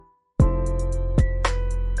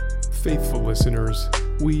Faithful listeners,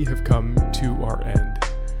 we have come to our end.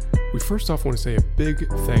 We first off want to say a big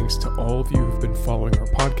thanks to all of you who've been following our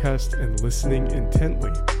podcast and listening intently.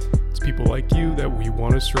 It's people like you that we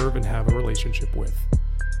want to serve and have a relationship with.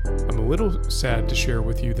 I'm a little sad to share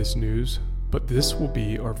with you this news, but this will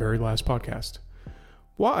be our very last podcast.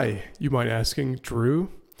 Why, you might asking, Drew?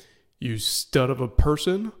 You stud of a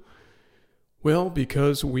person? Well,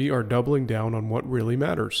 because we are doubling down on what really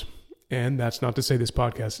matters. And that's not to say this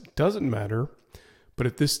podcast doesn't matter, but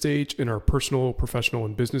at this stage in our personal, professional,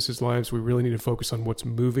 and businesses lives, we really need to focus on what's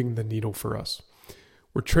moving the needle for us.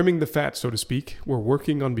 We're trimming the fat, so to speak. We're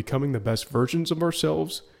working on becoming the best versions of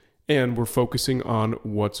ourselves, and we're focusing on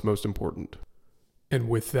what's most important. And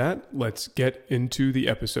with that, let's get into the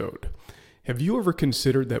episode. Have you ever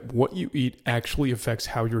considered that what you eat actually affects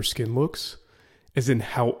how your skin looks? As in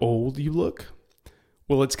how old you look?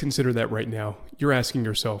 Well, let's consider that right now. You're asking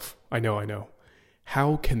yourself, I know.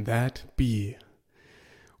 How can that be?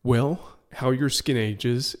 Well, how your skin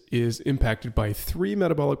ages is impacted by 3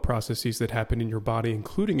 metabolic processes that happen in your body,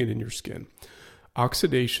 including it in your skin.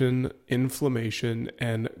 Oxidation, inflammation,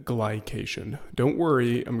 and glycation. Don't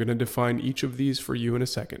worry, I'm going to define each of these for you in a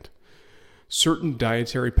second. Certain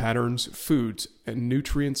dietary patterns, foods, and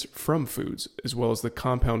nutrients from foods, as well as the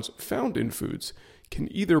compounds found in foods, can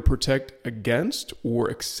either protect against or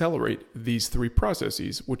accelerate these 3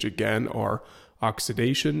 processes, which again are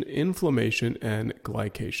oxidation, inflammation, and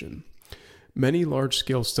glycation. Many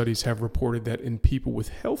large-scale studies have reported that in people with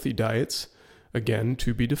healthy diets, again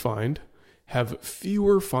to be defined, have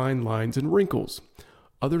fewer fine lines and wrinkles.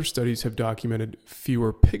 Other studies have documented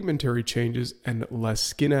fewer pigmentary changes and less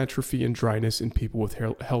skin atrophy and dryness in people with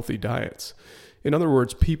healthy diets. In other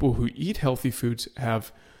words, people who eat healthy foods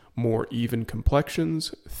have more even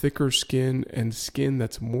complexions, thicker skin, and skin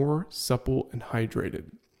that's more supple and hydrated.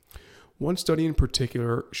 One study in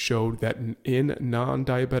particular showed that in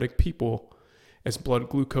non-diabetic people, as blood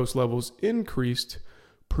glucose levels increased,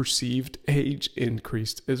 perceived age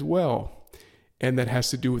increased as well. And that has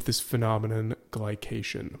to do with this phenomenon,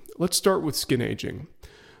 glycation. Let's start with skin aging.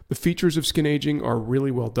 The features of skin aging are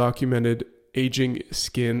really well documented. Aging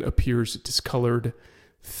skin appears discolored,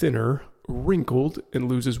 thinner, wrinkled, and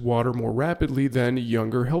loses water more rapidly than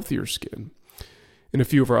younger, healthier skin. In a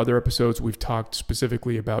few of our other episodes, we've talked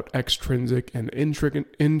specifically about extrinsic and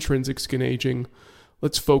intrinsic skin aging.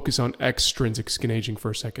 Let's focus on extrinsic skin aging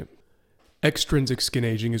for a second. Extrinsic skin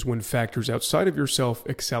aging is when factors outside of yourself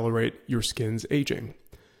accelerate your skin's aging.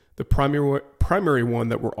 The primary one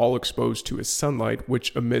that we're all exposed to is sunlight,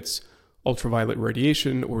 which emits ultraviolet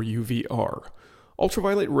radiation, or UVR.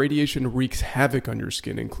 Ultraviolet radiation wreaks havoc on your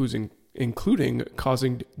skin, including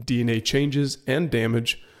causing DNA changes and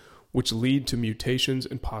damage, which lead to mutations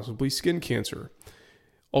and possibly skin cancer.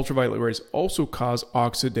 Ultraviolet rays also cause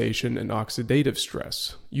oxidation and oxidative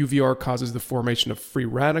stress. UVR causes the formation of free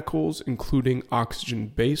radicals, including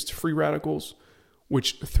oxygen-based free radicals,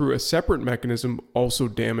 which through a separate mechanism also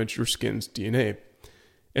damage your skin's DNA.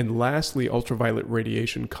 And lastly, ultraviolet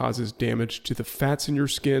radiation causes damage to the fats in your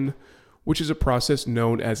skin, which is a process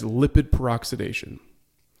known as lipid peroxidation.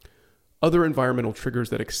 Other environmental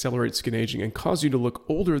triggers that accelerate skin aging and cause you to look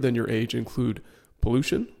older than your age include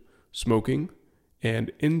pollution, smoking,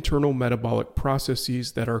 and internal metabolic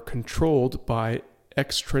processes that are controlled by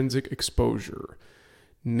extrinsic exposure,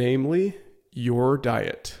 namely your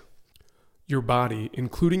diet. Your body,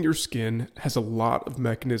 including your skin, has a lot of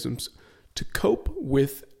mechanisms to cope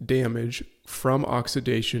with damage from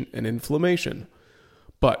oxidation and inflammation.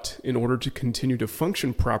 But in order to continue to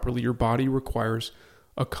function properly, your body requires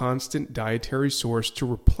a constant dietary source to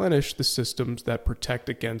replenish the systems that protect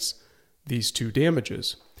against these 2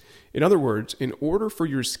 damages. In other words, in order for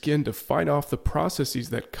your skin to fight off the processes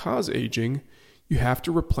that cause aging, you have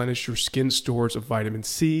to replenish your skin stores of vitamin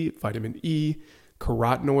C, vitamin E,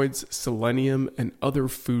 carotenoids, selenium, and other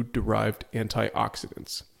food-derived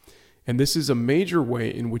antioxidants. And this is a major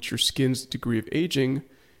way in which your skin's degree of aging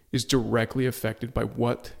is directly affected by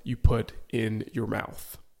what you put in your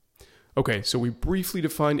mouth. Okay, so we briefly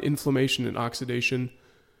define inflammation and oxidation,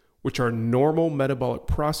 which are normal metabolic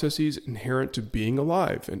processes inherent to being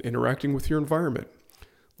alive and interacting with your environment.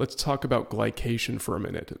 Let's talk about glycation for a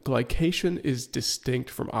minute. Glycation is distinct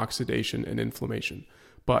from oxidation and inflammation,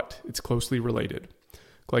 but it's closely related.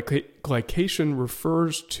 Glycation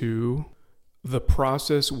refers to the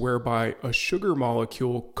process whereby a sugar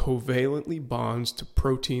molecule covalently bonds to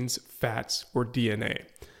proteins, fats, or DNA.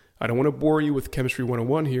 I don't want to bore you with Chemistry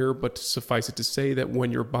 101 here, but suffice it to say that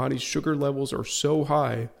when your body's sugar levels are so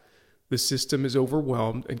high, the system is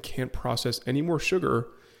overwhelmed and can't process any more sugar,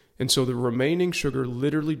 and so the remaining sugar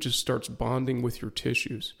literally just starts bonding with your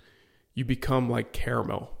tissues. You become like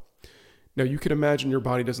caramel. Now, you can imagine your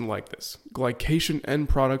body doesn't like this. Glycation end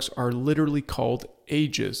products are literally called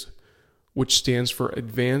AGEs, which stands for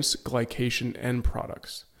Advanced Glycation End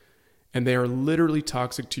Products. And they are literally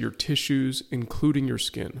toxic to your tissues, including your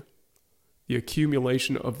skin. The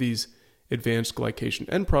accumulation of these advanced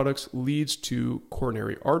glycation end products leads to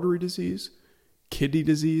coronary artery disease, kidney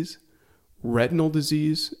disease, retinal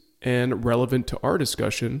disease, and relevant to our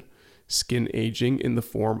discussion, skin aging in the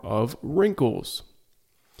form of wrinkles.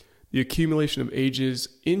 The accumulation of AGEs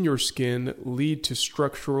in your skin lead to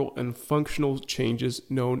structural and functional changes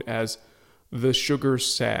known as the sugar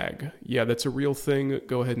sag. Yeah, that's a real thing.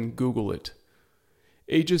 Go ahead and Google it.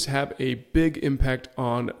 AGEs have a big impact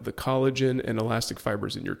on the collagen and elastic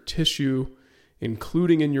fibers in your tissue,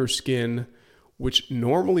 including in your skin, which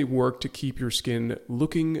normally work to keep your skin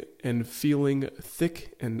looking and feeling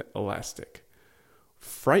thick and elastic.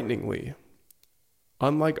 Frighteningly,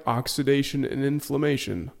 unlike oxidation and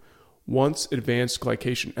inflammation, once advanced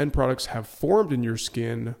glycation end products have formed in your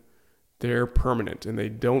skin, they're permanent and they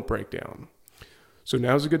don't break down. So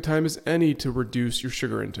now's a good time as any to reduce your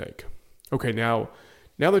sugar intake. Okay, now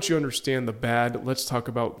that you understand the bad, let's talk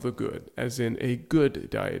about the good, as in a good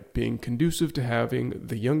diet being conducive to having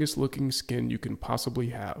the youngest looking skin you can possibly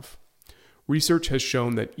have. Research has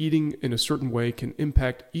shown that eating in a certain way can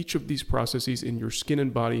impact each of these processes in your skin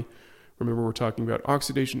and body. Remember, we're talking about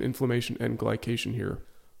oxidation, inflammation, and glycation here.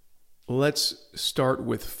 Let's start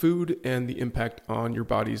with food and the impact on your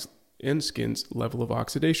body's and skin's level of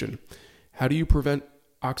oxidation. How do you prevent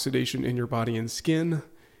oxidation in your body and skin?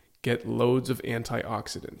 Get loads of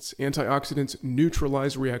antioxidants. Antioxidants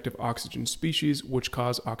neutralize reactive oxygen species, which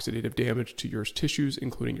cause oxidative damage to your tissues,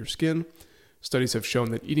 including your skin. Studies have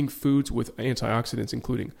shown that eating foods with antioxidants,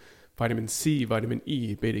 including vitamin C, vitamin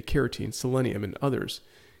E, beta-carotene, selenium, and others,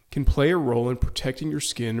 can play a role in protecting your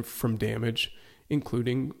skin from damage,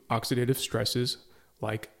 including oxidative stresses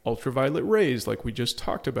like ultraviolet rays, like we just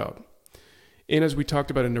talked about. And as we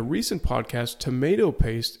talked about in a recent podcast, tomato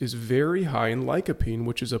paste is very high in lycopene,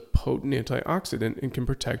 which is a potent antioxidant and can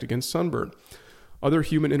protect against sunburn. Other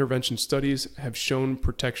human intervention studies have shown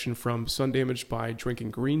protection from sun damage by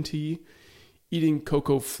drinking green tea, eating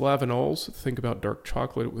cocoa flavanols, think about dark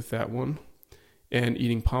chocolate with that one, and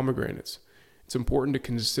eating pomegranates. It's important to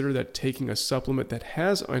consider that taking a supplement that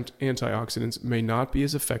has antioxidants may not be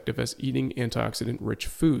as effective as eating antioxidant-rich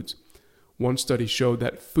foods. One study showed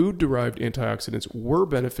that food-derived antioxidants were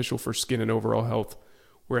beneficial for skin and overall health,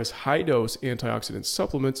 whereas high-dose antioxidant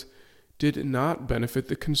supplements did not benefit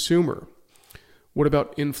the consumer. What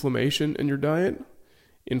about inflammation in your diet?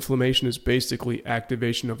 Inflammation is basically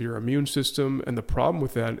activation of your immune system, and the problem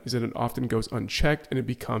with that is that it often goes unchecked and it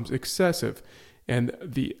becomes excessive, and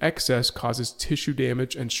the excess causes tissue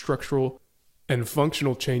damage and structural and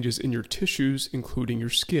functional changes in your tissues, including your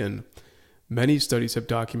skin. Many studies have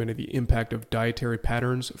documented the impact of dietary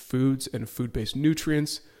patterns, foods, and food-based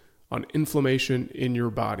nutrients on inflammation in your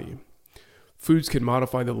body. Foods can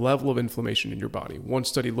modify the level of inflammation in your body. One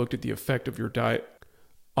study looked at the effect of your diet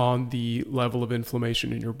on the level of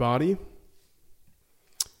inflammation in your body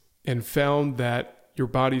and found that your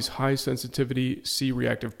body's high sensitivity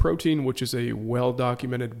C-reactive protein, which is a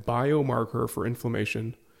well-documented biomarker for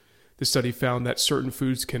inflammation. The study found that certain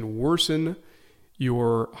foods can worsen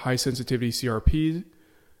your high sensitivity CRP,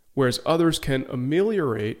 whereas others can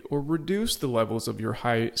ameliorate or reduce the levels of your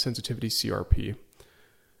high sensitivity CRP.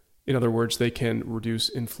 In other words, they can reduce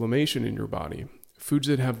inflammation in your body. Foods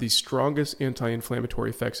that have the strongest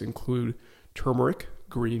anti-inflammatory effects include turmeric,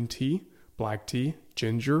 green tea, black tea,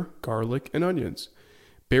 ginger, garlic, and onions.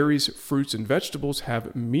 Berries, fruits, and vegetables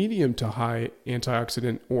have medium to high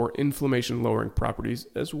antioxidant or inflammation-lowering properties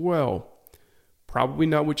as well. Probably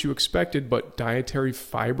not what you expected, but dietary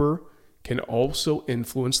fiber can also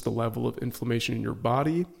influence the level of inflammation in your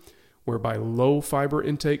body, whereby low fiber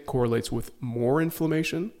intake correlates with more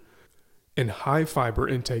inflammation, and high fiber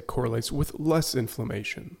intake correlates with less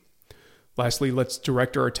inflammation. Lastly, let's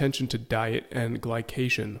direct our attention to diet and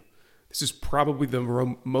glycation. This is probably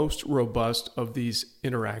the most robust of these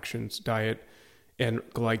interactions. Diet and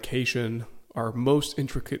glycation are most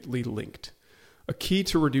intricately linked. A key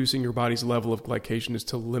to reducing your body's level of glycation is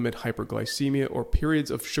to limit hyperglycemia or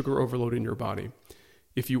periods of sugar overload in your body.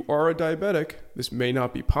 If you are a diabetic, this may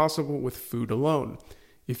not be possible with food alone.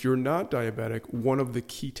 If you're not diabetic, one of the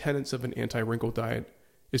key tenets of an anti-wrinkle diet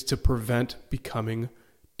is to prevent becoming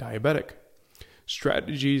diabetic.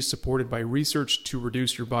 Strategies supported by research to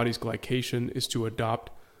reduce your body's glycation is to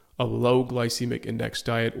adopt a low glycemic index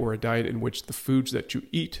diet, or a diet in which the foods that you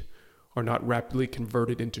eat are not rapidly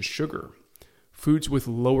converted into sugar. Foods with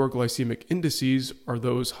lower glycemic indices are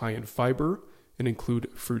those high in fiber and include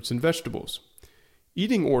fruits and vegetables.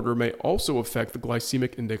 Eating order may also affect the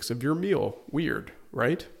glycemic index of your meal. Weird,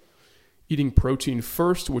 right? Eating protein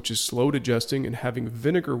first, which is slow digesting, and having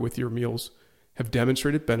vinegar with your meals have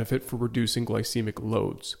demonstrated benefit for reducing glycemic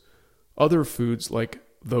loads. Other foods, like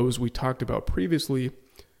those we talked about previously,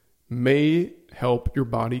 may help your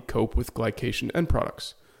body cope with glycation end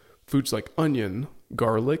products. Foods like onion,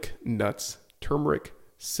 garlic, nuts, turmeric,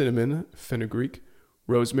 cinnamon, fenugreek,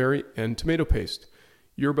 rosemary, and tomato paste.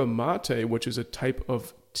 Yerba mate, which is a type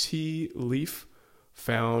of tea leaf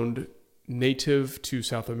found native to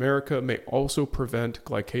South America, may also prevent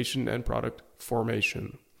glycation end product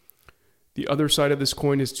formation. The other side of this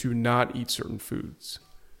coin is to not eat certain foods.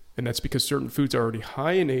 And that's because certain foods are already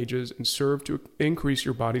high in ages and serve to increase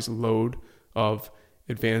your body's load of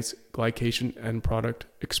advanced glycation end product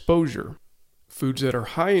exposure. Foods that are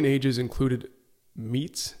high in ages included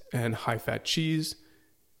meats and high-fat cheese.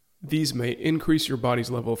 These may increase your body's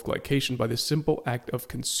level of glycation by the simple act of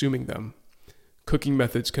consuming them. Cooking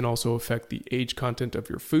methods can also affect the age content of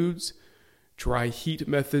your foods. Dry heat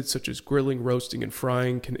methods such as grilling, roasting, and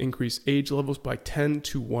frying can increase age levels by 10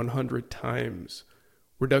 to 100 times.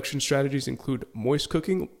 Reduction strategies include moist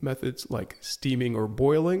cooking methods like steaming or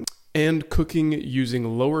boiling, and cooking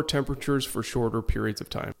using lower temperatures for shorter periods of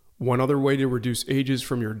time. One other way to reduce ages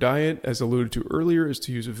from your diet, as alluded to earlier, is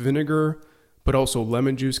to use vinegar, but also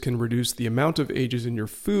lemon juice can reduce the amount of ages in your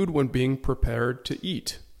food when being prepared to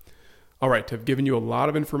eat. All right, I've given you a lot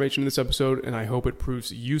of information in this episode, and I hope it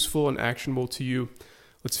proves useful and actionable to you.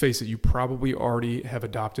 Let's face it, you probably already have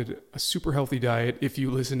adopted a super healthy diet if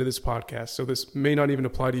you listen to this podcast, so this may not even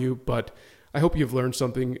apply to you, but I hope you've learned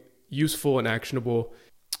something useful and actionable,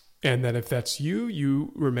 and that if that's you,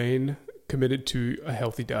 you remain committed to a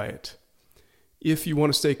healthy diet. If you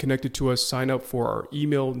want to stay connected to us, sign up for our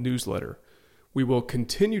email newsletter. We will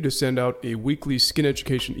continue to send out a weekly skin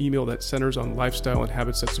education email that centers on lifestyle and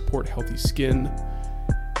habits that support healthy skin.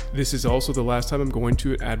 This is also the last time I'm going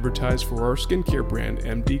to advertise for our skincare brand,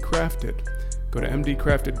 MD Crafted. Go to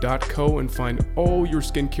mdcrafted.co and find all your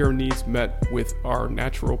skincare needs met with our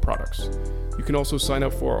natural products. You can also sign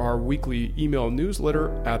up for our weekly email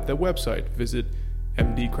newsletter at the website. Visit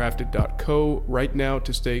mdcrafted.co right now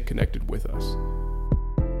to stay connected with us.